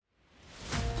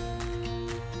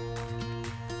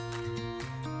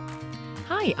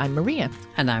Hi, I'm Maria.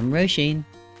 And I'm Roisin.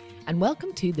 And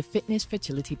welcome to the Fitness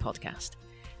Fertility Podcast.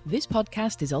 This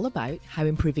podcast is all about how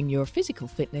improving your physical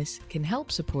fitness can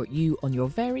help support you on your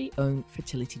very own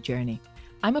fertility journey.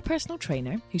 I'm a personal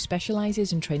trainer who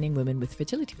specialises in training women with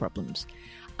fertility problems.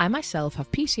 I myself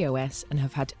have PCOS and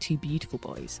have had 2 beautiful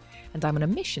boys, and I'm on a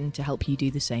mission to help you do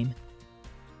the same.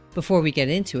 Before we get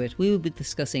into it, we will be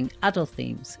discussing adult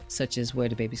themes such as where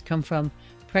do babies come from,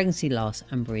 pregnancy loss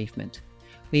and bereavement.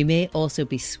 We may also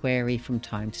be sweary from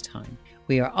time to time.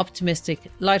 We are optimistic,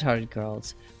 light-hearted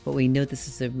girls, but we know this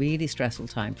is a really stressful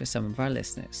time for some of our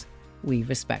listeners. We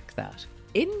respect that.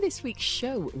 In this week's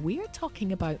show, we are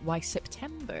talking about why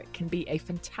September can be a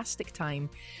fantastic time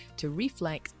to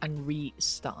reflect and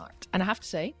restart. And I have to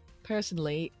say,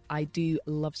 personally, I do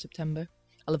love September.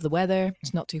 I love the weather.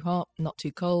 It's not too hot, not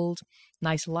too cold,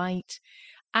 nice light.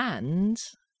 And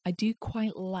I do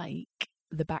quite like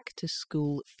the back to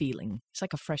school feeling. It's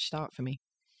like a fresh start for me.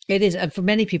 It is, and for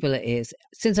many people it is.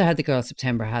 Since I had the girl,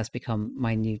 September has become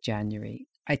my new January.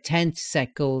 I tend to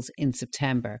set goals in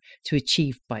September to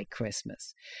achieve by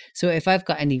Christmas. So if I've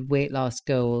got any weight loss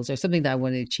goals or something that I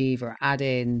want to achieve or add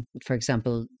in, for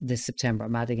example, this September,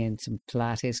 I'm adding in some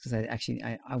Pilates because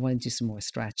I want to do some more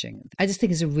stretching. I just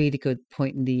think it's a really good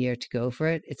point in the year to go for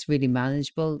it. It's really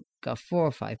manageable, got 4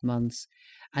 or 5 months.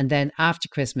 And then after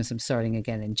Christmas, I'm starting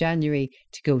again in January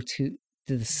to go to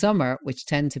the summer, which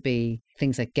tend to be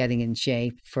things like getting in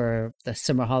shape for the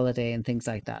summer holiday and things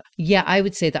like that. Yeah, I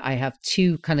would say that I have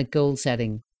 2 kind of goal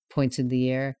setting points in the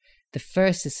year. The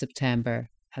first is September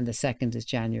and the second is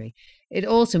January. It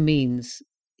also means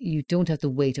you don't have the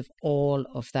weight of all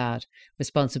of that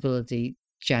responsibility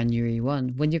January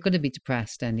 1 when you're going to be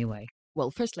depressed anyway. Well,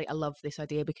 firstly, I love this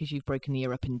idea because you've broken the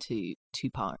year up into 2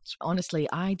 parts. Honestly,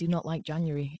 I do not like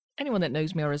January. Anyone that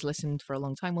knows me or has listened for a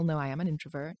long time will know I am an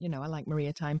introvert. You know, I like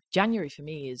Maria time. January for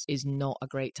me is not a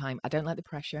great time. I don't like the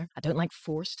pressure. I don't like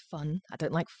forced fun. I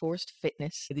don't like forced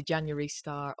fitness. The January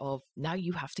start of now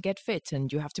you have to get fit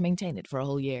and you have to maintain it for a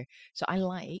whole year. So I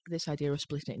like this idea of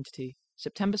splitting it into 2.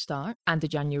 September start and the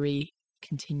January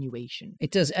continuation.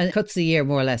 It does. And it cuts the year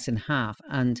more or less in half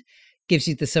and gives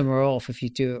you the summer off if you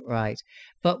do it right.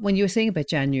 But when you were saying about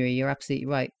January, you're absolutely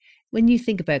right. When you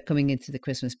think about coming into the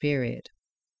Christmas period,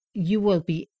 you will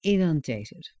be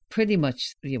inundated pretty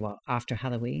much after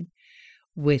Halloween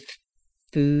with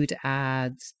food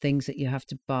ads, things that you have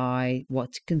to buy,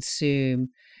 what to consume.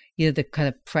 The kind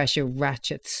of pressure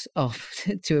ratchets off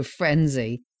to a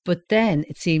frenzy. But then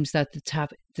it seems that the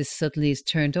tap suddenly is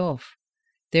turned off.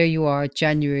 There you are,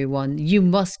 January 1. You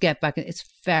must get back. It's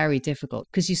very difficult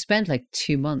because you spent like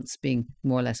 2 months being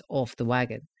more or less off the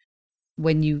wagon.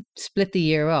 When you split the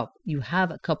year up, you have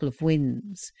a couple of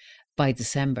wins by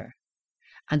December.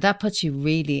 And that puts you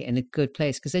really in a good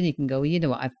place because then you can go,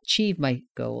 I've achieved my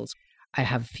goals. I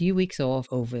have a few weeks off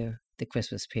over the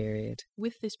Christmas period.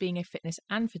 With this being a fitness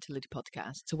and fertility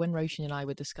podcast, so when Roisin and I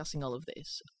were discussing all of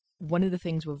this, one of the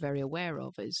things we're very aware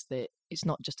of is that it's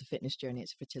not just a fitness journey,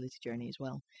 it's a fertility journey as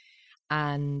well.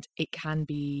 And it can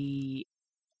be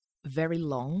very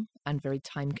long and very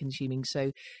time consuming.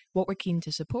 So what we're keen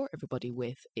to support everybody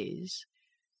with is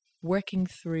working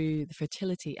through the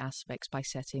fertility aspects by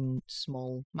setting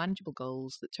small, manageable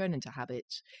goals that turn into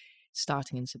habits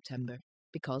starting in September,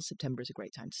 because September is a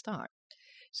great time to start.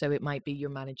 So it might be you're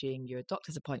managing your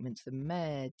doctor's appointments, the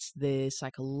meds, the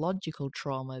psychological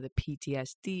trauma, the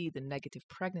PTSD, the negative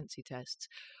pregnancy tests.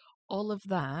 All of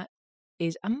that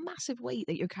is a massive weight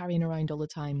that you're carrying around all the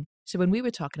time. So when we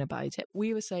were talking about it,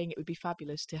 we were saying it would be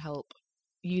fabulous to help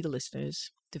you, the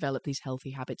listeners, develop these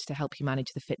healthy habits to help you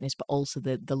manage the fitness, but also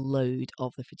the load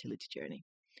of the fertility journey.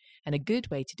 And a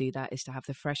good way to do that is to have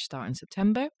the fresh start in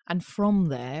September. And from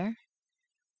there,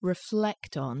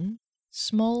 reflect on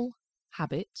small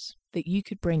habits that you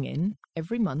could bring in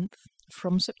every month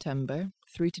from September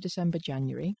through to December,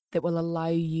 January, that will allow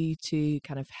you to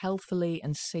kind of healthily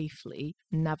and safely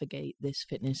navigate this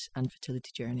fitness and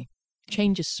fertility journey.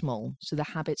 Change is small, so the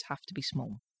habits have to be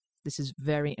small. This is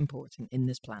very important in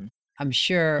this plan. I'm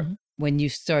sure when you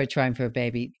started trying for a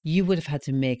baby, you would have had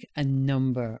to make a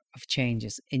number of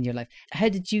changes in your life. How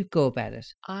did you go about it?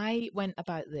 I went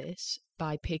about this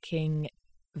by picking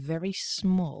very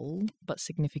small but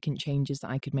significant changes that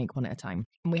I could make one at a time.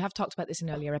 And we have talked about this in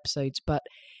earlier episodes, but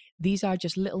these are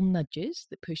just little nudges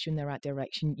that push you in the right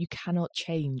direction. You cannot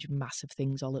change massive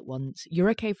things all at once. You're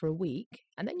okay for a week,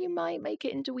 and then you might make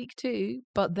it into week 2,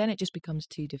 but then it just becomes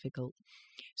too difficult.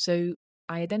 So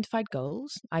I identified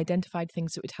goals, I identified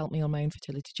things that would help me on my own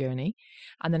fertility journey,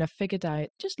 and then I figured out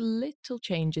just little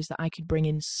changes that I could bring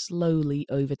in slowly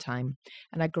over time.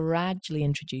 And I gradually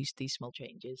introduced these small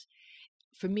changes.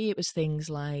 For me, it was things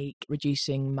like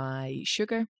reducing my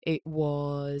sugar. It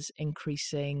was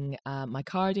increasing my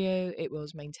cardio. It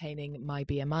was maintaining my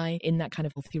BMI in that kind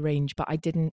of healthy range. But I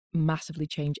didn't massively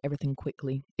change everything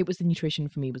quickly. It was the nutrition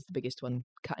for me was the biggest one.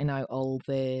 Cutting out all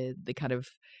the kind of,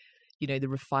 the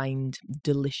refined,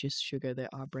 delicious sugar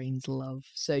that our brains love.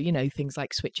 So, things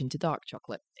like switching to dark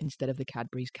chocolate instead of the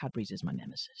Cadbury's. Cadbury's is my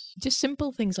nemesis. Just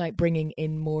simple things like bringing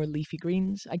in more leafy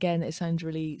greens. Again, it sounds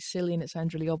really silly and it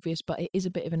sounds really obvious, but it is a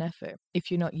bit of an effort.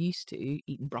 If you're not used to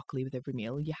eating broccoli with every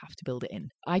meal, you have to build it in.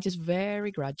 I just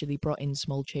very gradually brought in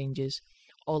small changes,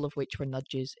 all of which were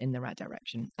nudges in the right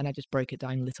direction. And I just broke it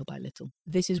down little by little.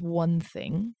 This is one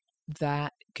thing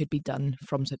that could be done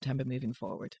from September moving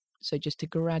forward. So just to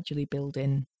gradually build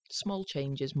in small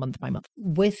changes month by month.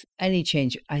 With any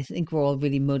change, I think we're all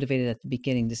really motivated at the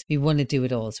beginning. We want to do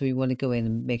it all. So we want to go in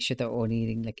and make sure that we're only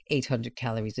eating like 800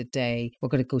 calories a day. We're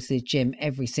going to go to the gym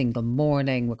every single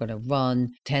morning. We're going to run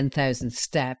 10,000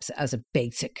 steps as a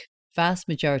basic. Vast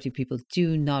majority of people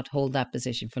do not hold that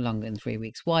position for longer than 3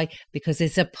 weeks. Why? Because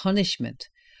it's a punishment.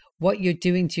 What you're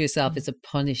doing to yourself is a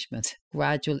punishment.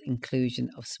 Gradual inclusion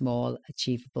of small,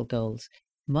 achievable goals.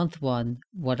 Month 1,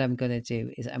 what I'm going to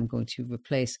do is I'm going to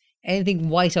replace anything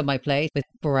white on my plate with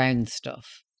brown stuff.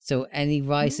 So any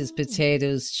rices,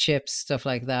 potatoes, chips, stuff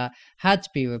like that had to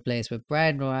be replaced with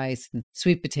brown rice and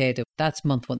sweet potato. That's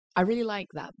month 1. I really like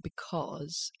that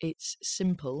because it's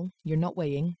simple. You're not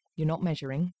weighing, you're not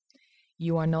measuring,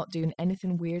 you are not doing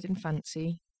anything weird and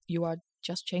fancy. You are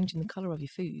just changing the colour of your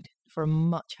food for a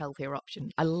much healthier option.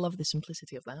 I love the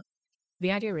simplicity of that.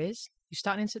 The idea is you're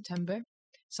starting in September.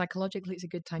 Psychologically, it's a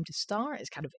good time to start. It's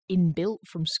kind of inbuilt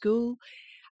from school.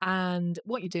 And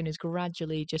what you're doing is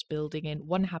gradually just building in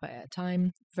one habit at a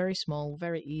time, very small,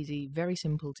 very easy, very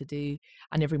simple to do.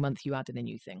 And every month you add in a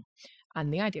new thing.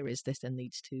 And the idea is this then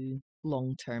leads to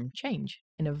long-term change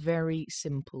in a very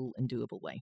simple and doable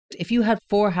way. If you had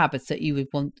 4 habits that you would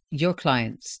want your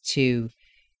clients to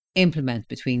implement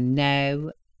between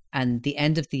now and the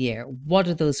end of the year, what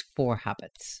are those 4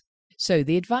 habits? So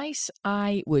the advice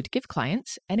I would give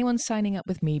clients, anyone signing up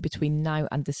with me between now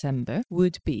and December,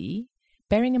 would be,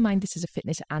 bearing in mind this is a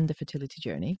fitness and a fertility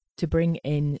journey, to bring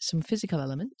in some physical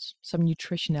elements, some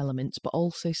nutrition elements, but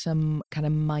also some kind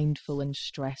of mindful and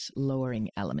stress lowering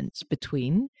elements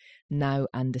between now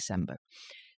and December.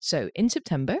 So in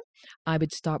September, I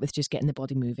would start with just getting the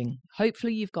body moving.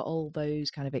 Hopefully you've got all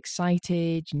those kind of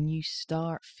excited, new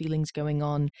start feelings going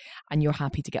on and you're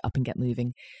happy to get up and get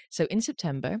moving. So in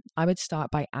September, I would start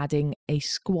by adding a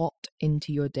squat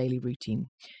into your daily routine.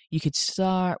 You could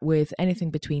start with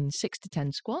anything between 6 to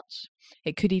 10 squats.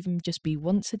 It could even just be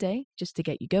once a day just to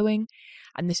get you going.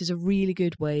 And this is a really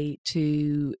good way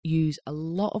to use a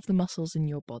lot of the muscles in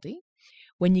your body.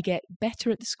 When you get better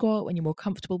at the squat, when you're more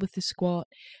comfortable with the squat,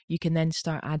 you can then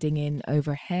start adding in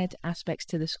overhead aspects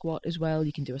to the squat as well.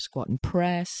 You can do a squat and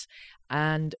press.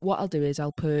 And what I'll do is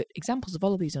I'll put examples of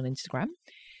all of these on Instagram.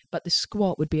 But the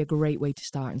squat would be a great way to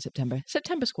start in September.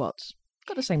 September squats.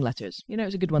 Got the same letters.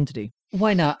 It's a good one to do.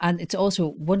 Why not? And it's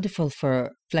also wonderful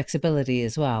for flexibility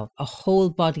as well. A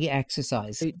whole body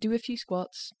exercise. So do a few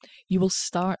squats. You will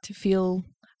start to feel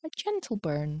a gentle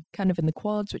burn kind of in the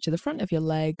quads, which are the front of your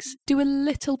legs. Do a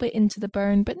little bit into the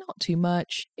burn, but not too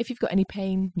much. If you've got any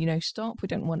pain, stop. We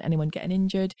don't want anyone getting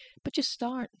injured, but just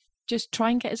start. Just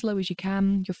try and get as low as you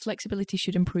can. Your flexibility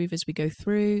should improve as we go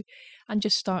through, and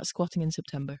just start squatting in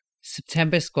September.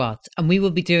 September squats. And we will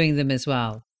be doing them as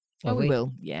well. We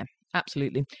will. Yeah,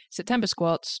 absolutely. September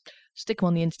squats, stick them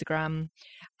on the Instagram,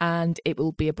 and it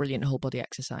will be a brilliant whole body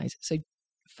exercise. So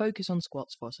focus on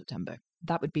squats for September.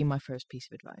 That would be my first piece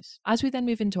of advice. As we then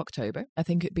move into October, I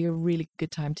think it'd be a really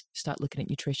good time to start looking at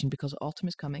nutrition because autumn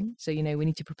is coming. So, we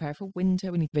need to prepare for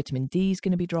winter. We need vitamin D is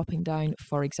going to be dropping down,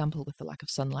 for example, with the lack of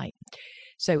sunlight.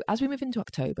 So as we move into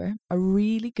October, a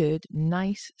really good,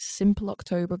 nice, simple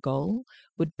October goal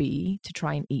would be to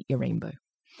try and eat your rainbow.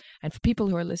 And for people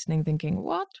who are listening thinking,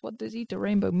 what does eat a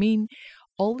rainbow mean?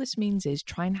 All this means is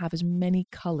try and have as many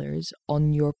colors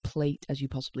on your plate as you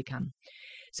possibly can.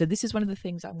 So this is one of the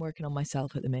things I'm working on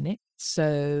myself at the minute.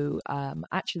 So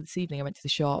actually this evening I went to the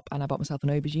shop and I bought myself an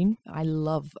aubergine. I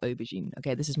love aubergine.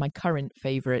 Okay, this is my current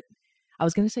favorite. I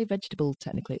was going to say vegetable,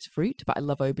 technically it's fruit, but I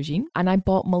love aubergine. And I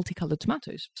bought multicolored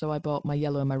tomatoes. So I bought my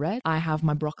yellow and my red. I have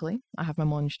my broccoli. I have my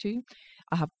mange too.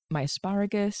 I have my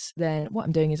asparagus. Then what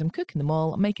I'm doing is I'm cooking them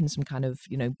all. I'm making some kind of,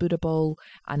 Buddha bowl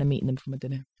and I'm eating them for my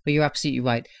dinner. But you're absolutely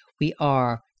right. We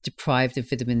are deprived of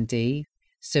vitamin D.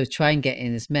 So try and get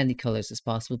in as many colours as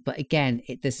possible. But again,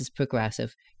 this is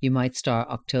progressive. You might start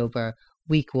October,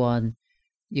 week 1,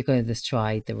 you're going to just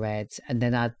try the reds and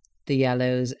then add the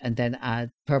yellows and then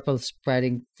add purple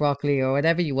sprouting broccoli or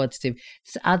whatever you want to do.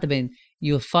 Just add them in.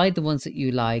 You'll find the ones that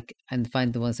you like and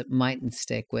find the ones that mightn't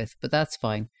stick with, but that's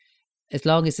fine. As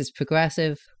long as it's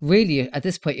progressive, really, at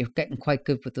this point, you're getting quite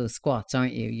good with those squats,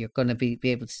 aren't you? You're going to be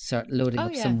able to start loading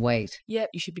up some weight. Yep,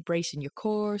 you should be bracing your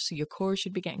core, so your core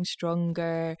should be getting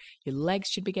stronger. Your legs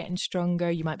should be getting stronger.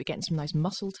 You might be getting some nice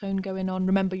muscle tone going on.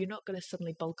 Remember, you're not going to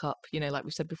suddenly bulk up, like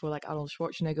we said before, like Arnold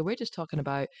Schwarzenegger. We're just talking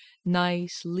about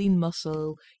nice, lean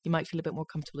muscle. You might feel a bit more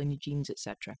comfortable in your jeans,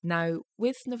 etc. Now,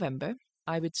 with November,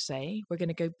 I would say we're going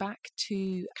to go back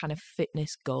to kind of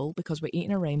fitness goal because we're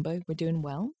eating a rainbow. We're doing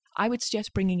well. I would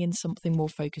suggest bringing in something more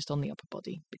focused on the upper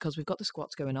body because we've got the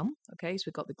squats going on. Okay, so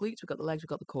we've got the glutes, we've got the legs, we've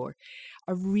got the core.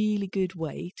 A really good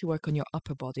way to work on your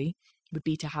upper body would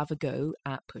be to have a go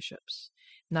at push-ups.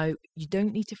 Now, you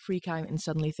don't need to freak out and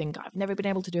suddenly think, I've never been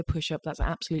able to do a push-up. That's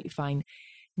absolutely fine.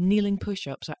 Kneeling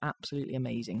push-ups are absolutely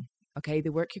amazing. Okay, they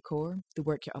work your core, they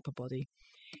work your upper body.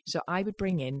 So I would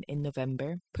bring in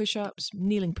November, push-ups,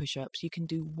 kneeling push-ups. You can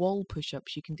do wall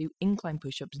push-ups. You can do incline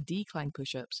push-ups, decline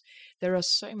push-ups. There are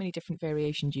so many different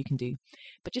variations you can do.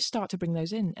 But just start to bring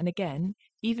those in. And again,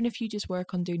 even if you just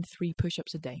work on doing 3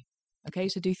 push-ups a day. Okay,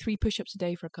 so do 3 push-ups a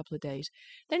day for a couple of days.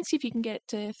 Then see if you can get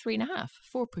to 3.5,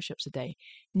 4 push-ups a day.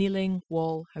 Kneeling,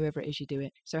 wall, however it is you do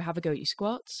it. So have a go at your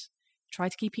squats. Try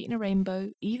to keep eating a rainbow,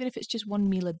 even if it's just 1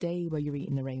 meal a day where you're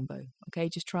eating the rainbow. Okay,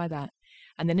 just try that.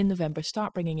 And then in November,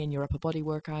 start bringing in your upper body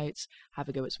workouts, have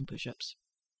a go at some push-ups.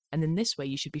 And then this way,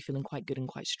 you should be feeling quite good and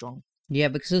quite strong. Yeah,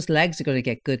 because those legs are going to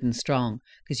get good and strong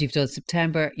because you've done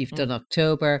September, you've done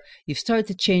October, you've started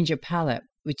to change your palate,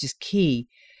 which is key.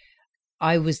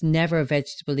 I was never a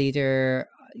vegetable eater.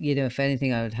 If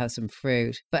anything, I would have some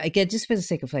fruit. But again, just for the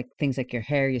sake of like things like your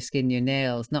hair, your skin, your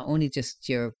nails, not only just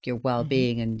your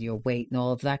well-being and your weight and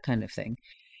all of that kind of thing.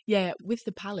 Yeah, with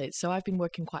the palate. So I've been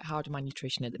working quite hard on my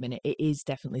nutrition at the minute. It is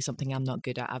definitely something I'm not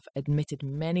good at. I've admitted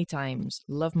many times,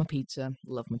 love my pizza,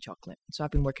 love my chocolate. So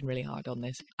I've been working really hard on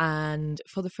this. And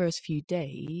for the first few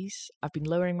days, I've been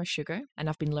lowering my sugar and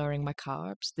I've been lowering my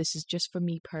carbs. This is just for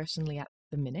me personally at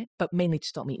the minute, but mainly to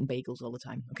stop eating bagels all the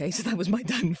time. Okay, so that was my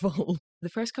downfall. The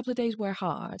first couple of days were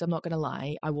hard, I'm not going to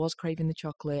lie. I was craving the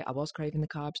chocolate, I was craving the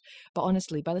carbs, but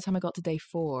honestly, by the time I got to day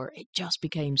 4, it just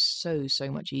became so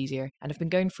much easier. And I've been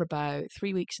going for about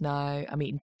 3 weeks now. I'm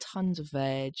eating tons of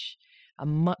veg, a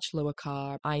much lower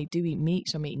carb. I do eat meat,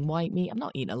 so I'm eating white meat. I'm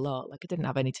not eating a lot, like I didn't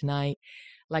have any tonight.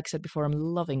 Like I said before, I'm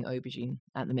loving aubergine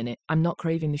at the minute. I'm not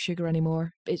craving the sugar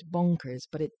anymore. It's bonkers,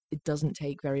 but it doesn't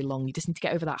take very long. You just need to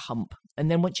get over that hump. And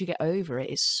then once you get over it,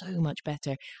 it's so much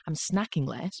better. I'm snacking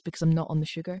less because I'm not on the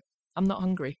sugar. I'm not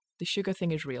hungry. The sugar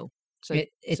thing is real. So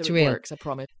it's real. It works, I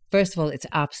promise. First of all, it's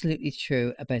absolutely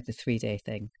true about the 3-day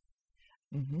thing.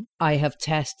 Mm-hmm. I have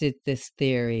tested this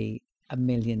theory a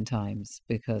million times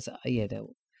because,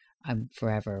 I'm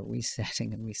forever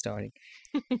resetting and restarting.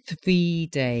 3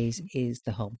 days is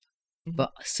the hump. Mm-hmm.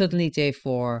 But suddenly day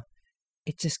 4,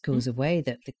 it just goes away.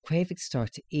 That the cravings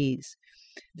start to ease.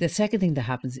 The second thing that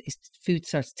happens is food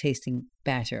starts tasting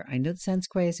better. I know it sounds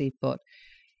crazy, but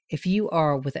if you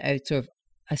are without sort of,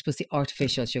 I suppose, the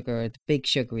artificial sugar or the big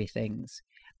sugary things,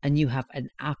 and you have an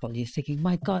apple, you're thinking,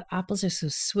 my God, apples are so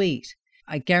sweet.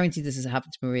 I guarantee this has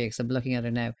happened to Maria because I'm looking at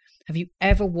her now. Have you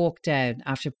ever walked down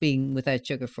after being without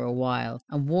sugar for a while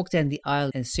and walked down the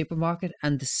aisle in a supermarket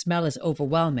and the smell is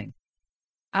overwhelming?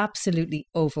 Absolutely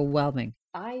overwhelming.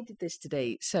 I did this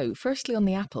today. So, firstly, on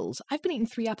the apples, I've been eating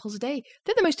 3 apples a day.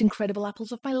 They're the most incredible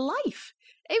apples of my life.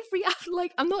 Every apple,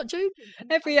 like, I'm not joking.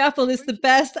 Every apple is the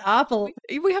best apple.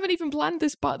 We haven't even planned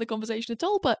this part of the conversation at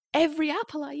all, but every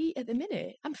apple I eat at the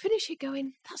minute, I'm finishing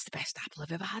going, that's the best apple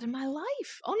I've ever had in my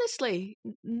life. Honestly,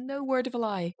 no word of a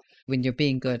lie. When you're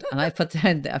being good. And I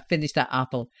finished that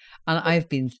apple and I've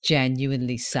been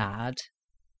genuinely sad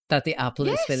that the apple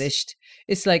is finished.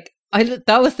 It's like,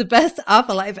 that was the best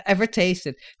apple I've ever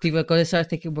tasted. People are going to start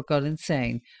thinking we're gone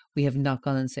insane. We have not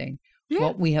gone insane. Yeah.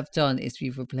 What we have done is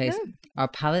we've replaced, our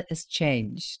palate has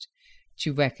changed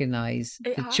to recognize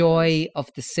the joy of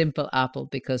the simple apple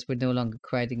because we're no longer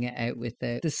crowding it out with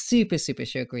the super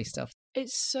sugary stuff.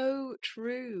 It's so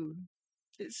true.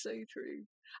 It's so true.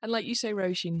 And like you say,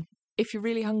 Roisin, if you're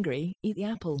really hungry, eat the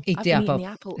apple. I've been eating the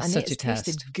apple and it's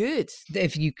tasted good.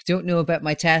 If you don't know about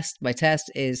my test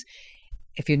is,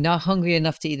 if you're not hungry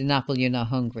enough to eat an apple, you're not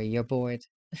hungry. You're bored.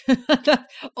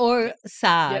 Or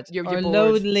sad. You're or bored.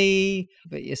 Lonely,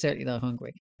 but you're certainly not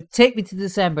hungry. Take me to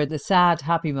December, the sad,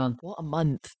 happy month. What a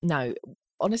month. Now,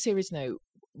 on a serious note,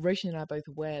 Roshan and I are both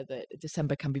aware that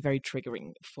December can be very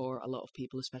triggering for a lot of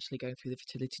people, especially going through the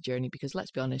fertility journey, because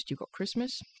let's be honest, you've got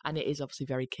Christmas and it is obviously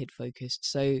very kid focused.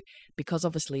 So because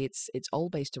obviously it's all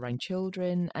based around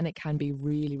children, and it can be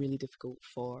really, really difficult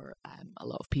for a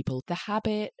lot of people. The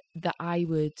habit that I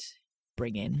would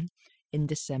bring in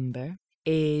December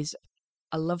is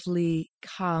a lovely,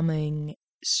 calming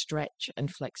stretch and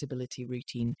flexibility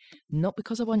routine. Not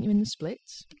because I want you in the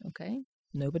splits, okay?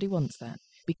 Nobody wants that.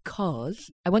 Because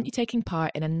I want you taking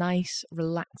part in a nice,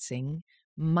 relaxing,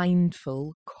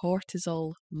 mindful,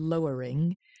 cortisol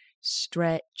lowering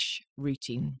stretch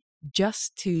routine.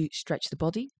 Just to stretch the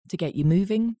body, to get you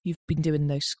moving. You've been doing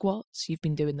those squats, you've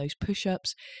been doing those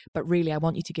push-ups, but really I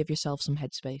want you to give yourself some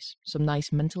headspace, some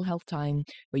nice mental health time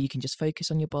where you can just focus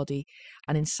on your body,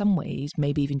 and in some ways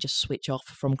maybe even just switch off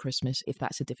from Christmas if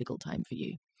that's a difficult time for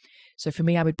you. So for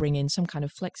me, I would bring in some kind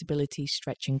of flexibility,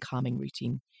 stretching, calming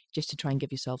routine, just to try and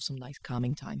give yourself some nice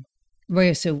calming time.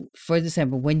 Maria, so for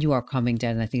December, when you are calming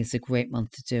down, I think it's a great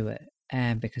month to do it,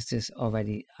 because there's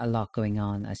already a lot going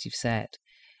on, as you've said.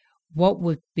 What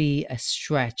would be a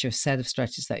stretch or set of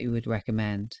stretches that you would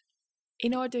recommend?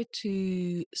 In order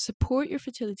to support your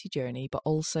fertility journey, but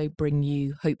also bring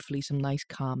you hopefully some nice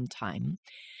calm time,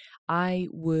 I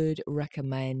would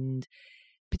recommend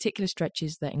particular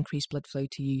stretches that increase blood flow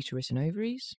to uterus and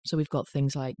ovaries. So we've got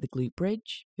things like the glute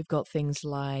bridge, we've got things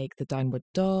like the downward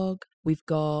dog, we've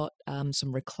got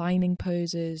some reclining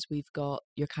poses, we've got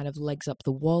your kind of legs up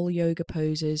the wall yoga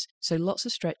poses. So lots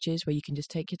of stretches where you can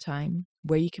just take your time,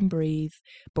 where you can breathe,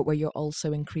 but where you're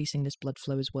also increasing this blood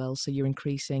flow as well. So you're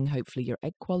increasing hopefully your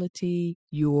egg quality,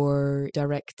 you're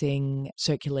directing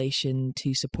circulation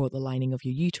to support the lining of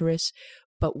your uterus,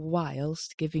 but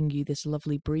whilst giving you this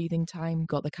lovely breathing time.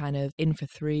 Got the kind of in for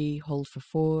 3, hold for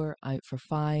 4, out for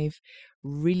 5,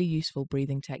 really useful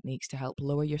breathing techniques to help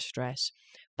lower your stress,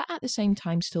 but at the same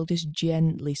time still just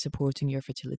gently supporting your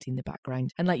fertility in the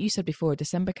background. And like you said before,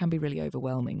 December can be really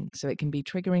overwhelming, so it can be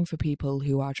triggering for people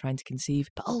who are trying to conceive,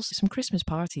 but also some Christmas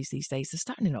parties these days. They're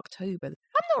starting in October.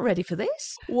 I'm not ready for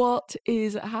this. What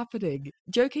is happening?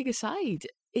 Joking aside,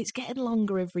 it's getting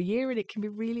longer every year and it can be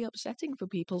really upsetting for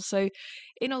people. So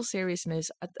in all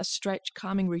seriousness, a stretch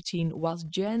calming routine whilst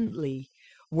gently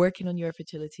working on your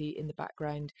fertility in the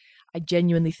background, I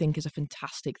genuinely think is a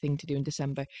fantastic thing to do in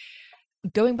December.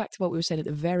 Going back to what we were saying at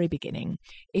the very beginning,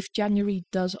 if January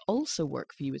does also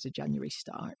work for you as a January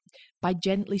start, by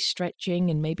gently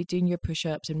stretching and maybe doing your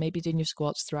push-ups and maybe doing your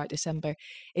squats throughout December,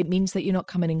 it means that you're not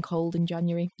coming in cold in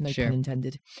January, no pun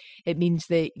intended. It means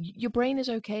that your brain is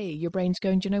okay. Your brain's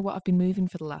going, do you know what, I've been moving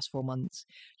for the last 4 months.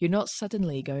 You're not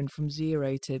suddenly going from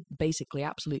 0 to basically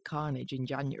absolute carnage in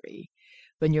January.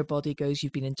 When your body goes,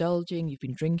 you've been indulging, you've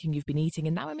been drinking, you've been eating,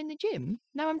 and now I'm in the gym.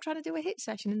 Now I'm trying to do a HIIT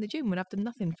session in the gym when I've done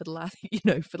nothing for the last,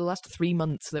 for the last 3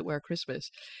 months that were Christmas,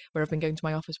 where I've been going to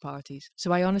my office parties.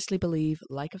 So I honestly believe,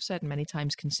 like I've said many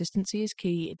times, consistency is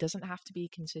key. It doesn't have to be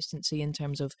consistency in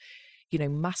terms of,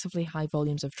 massively high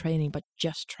volumes of training, but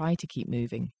just try to keep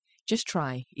moving. Just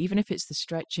try, even if it's the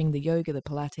stretching, the yoga, the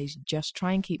Pilates, just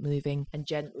try and keep moving and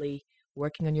gently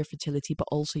working on your fertility, but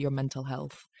also your mental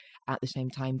health at the same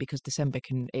time, because December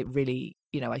it really,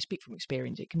 I speak from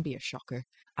experience, it can be a shocker.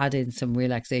 Add in some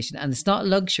relaxation, and it's not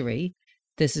luxury.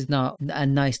 This is not a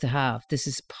nice to have. This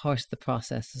is part of the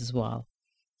process as well.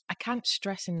 I can't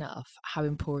stress enough how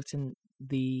important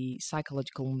the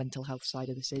psychological mental health side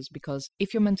of this is, because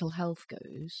if your mental health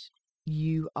goes,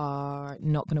 you are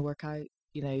not going to work out,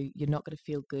 you're not going to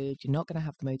feel good, you're not going to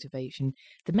have the motivation.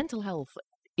 The mental health,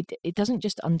 it doesn't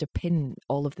just underpin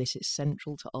all of this, it's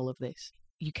central to all of this.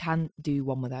 You can't do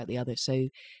one without the other. So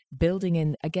building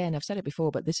in, again, I've said it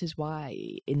before, but this is why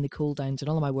in the cool downs and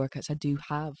all of my workouts, I do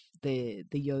have the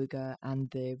yoga and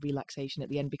the relaxation at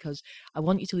the end, because I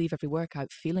want you to leave every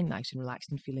workout feeling nice and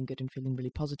relaxed and feeling good and feeling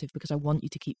really positive, because I want you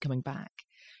to keep coming back.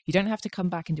 You don't have to come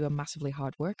back and do a massively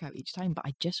hard workout each time, but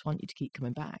I just want you to keep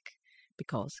coming back,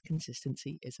 because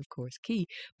consistency is, of course, key.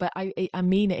 But I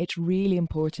mean, it's really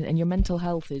important, and your mental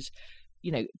health is,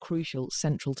 crucial,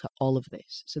 central to all of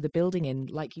this. So the building in,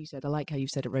 like you said, I like how you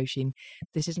said it, Roisin,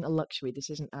 this isn't a luxury, this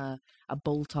isn't a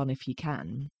bolt-on if you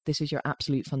can. This is your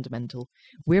absolute fundamental.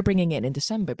 We're bringing it in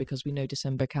December because we know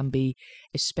December can be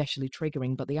especially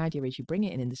triggering, but the idea is you bring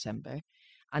it in December,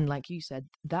 and like you said,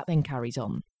 that then carries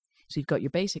on. So you've got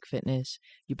your basic fitness,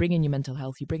 you bring in your mental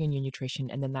health, you bring in your nutrition,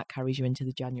 and then that carries you into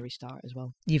the January start as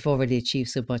well. You've already achieved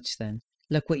so much then.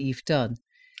 Look what you've done.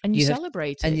 And you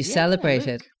celebrate it. And you celebrate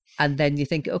it. And then you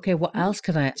think, okay, what else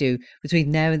can I do between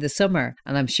now and the summer?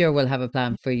 And I'm sure we'll have a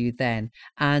plan for you then.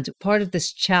 And part of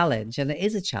this challenge, and it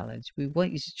is a challenge, we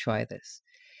want you to try this,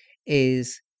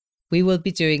 is We will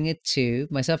be doing it too.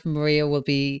 Myself and Maria will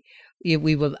be,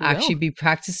 we will actually be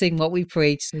practicing what we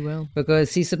preach. We will. We're going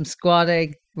to see some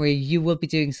squatting where you will be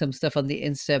doing some stuff on the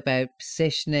Insta about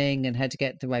positioning and how to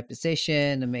get the right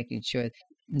position and making sure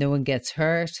no one gets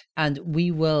hurt. And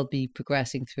we will be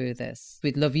progressing through this.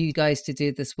 We'd love you guys to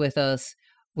do this with us.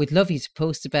 We'd love you to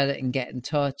post about it and get in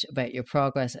touch about your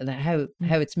progress and how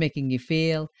it's making you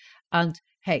feel. And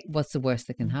hey, what's the worst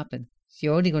that can happen?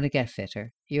 You're only going to get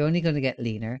fitter. You're only going to get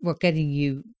leaner. We're getting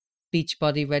you beach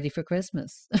body ready for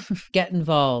Christmas. Get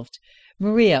involved.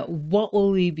 Maria, what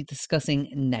will we be discussing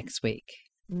next week?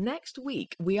 Next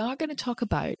week, we are going to talk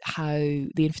about how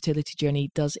the infertility journey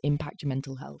does impact your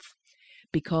mental health,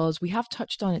 because we have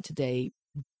touched on it today,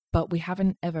 but we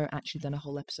haven't ever actually done a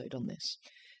whole episode on this.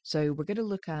 So we're going to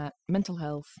look at mental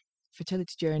health,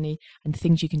 fertility journey, and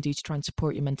things you can do to try and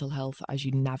support your mental health as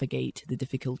you navigate the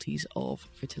difficulties of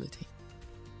fertility.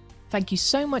 Thank you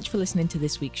so much for listening to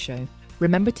this week's show.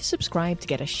 Remember to subscribe to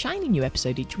get a shiny new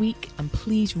episode each week, and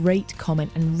please rate,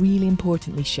 comment, and really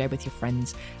importantly share with your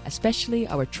friends, especially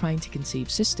our trying to conceive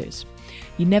sisters.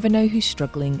 You never know who's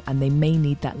struggling and they may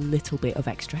need that little bit of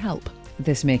extra help.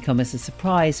 This may come as a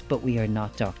surprise, but we are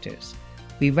not doctors.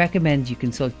 We recommend you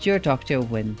consult your doctor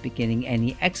when beginning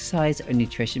any exercise or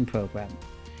nutrition program.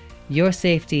 Your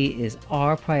safety is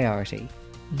our priority.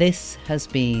 This has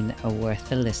been a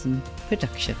Worth a Listen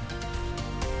production.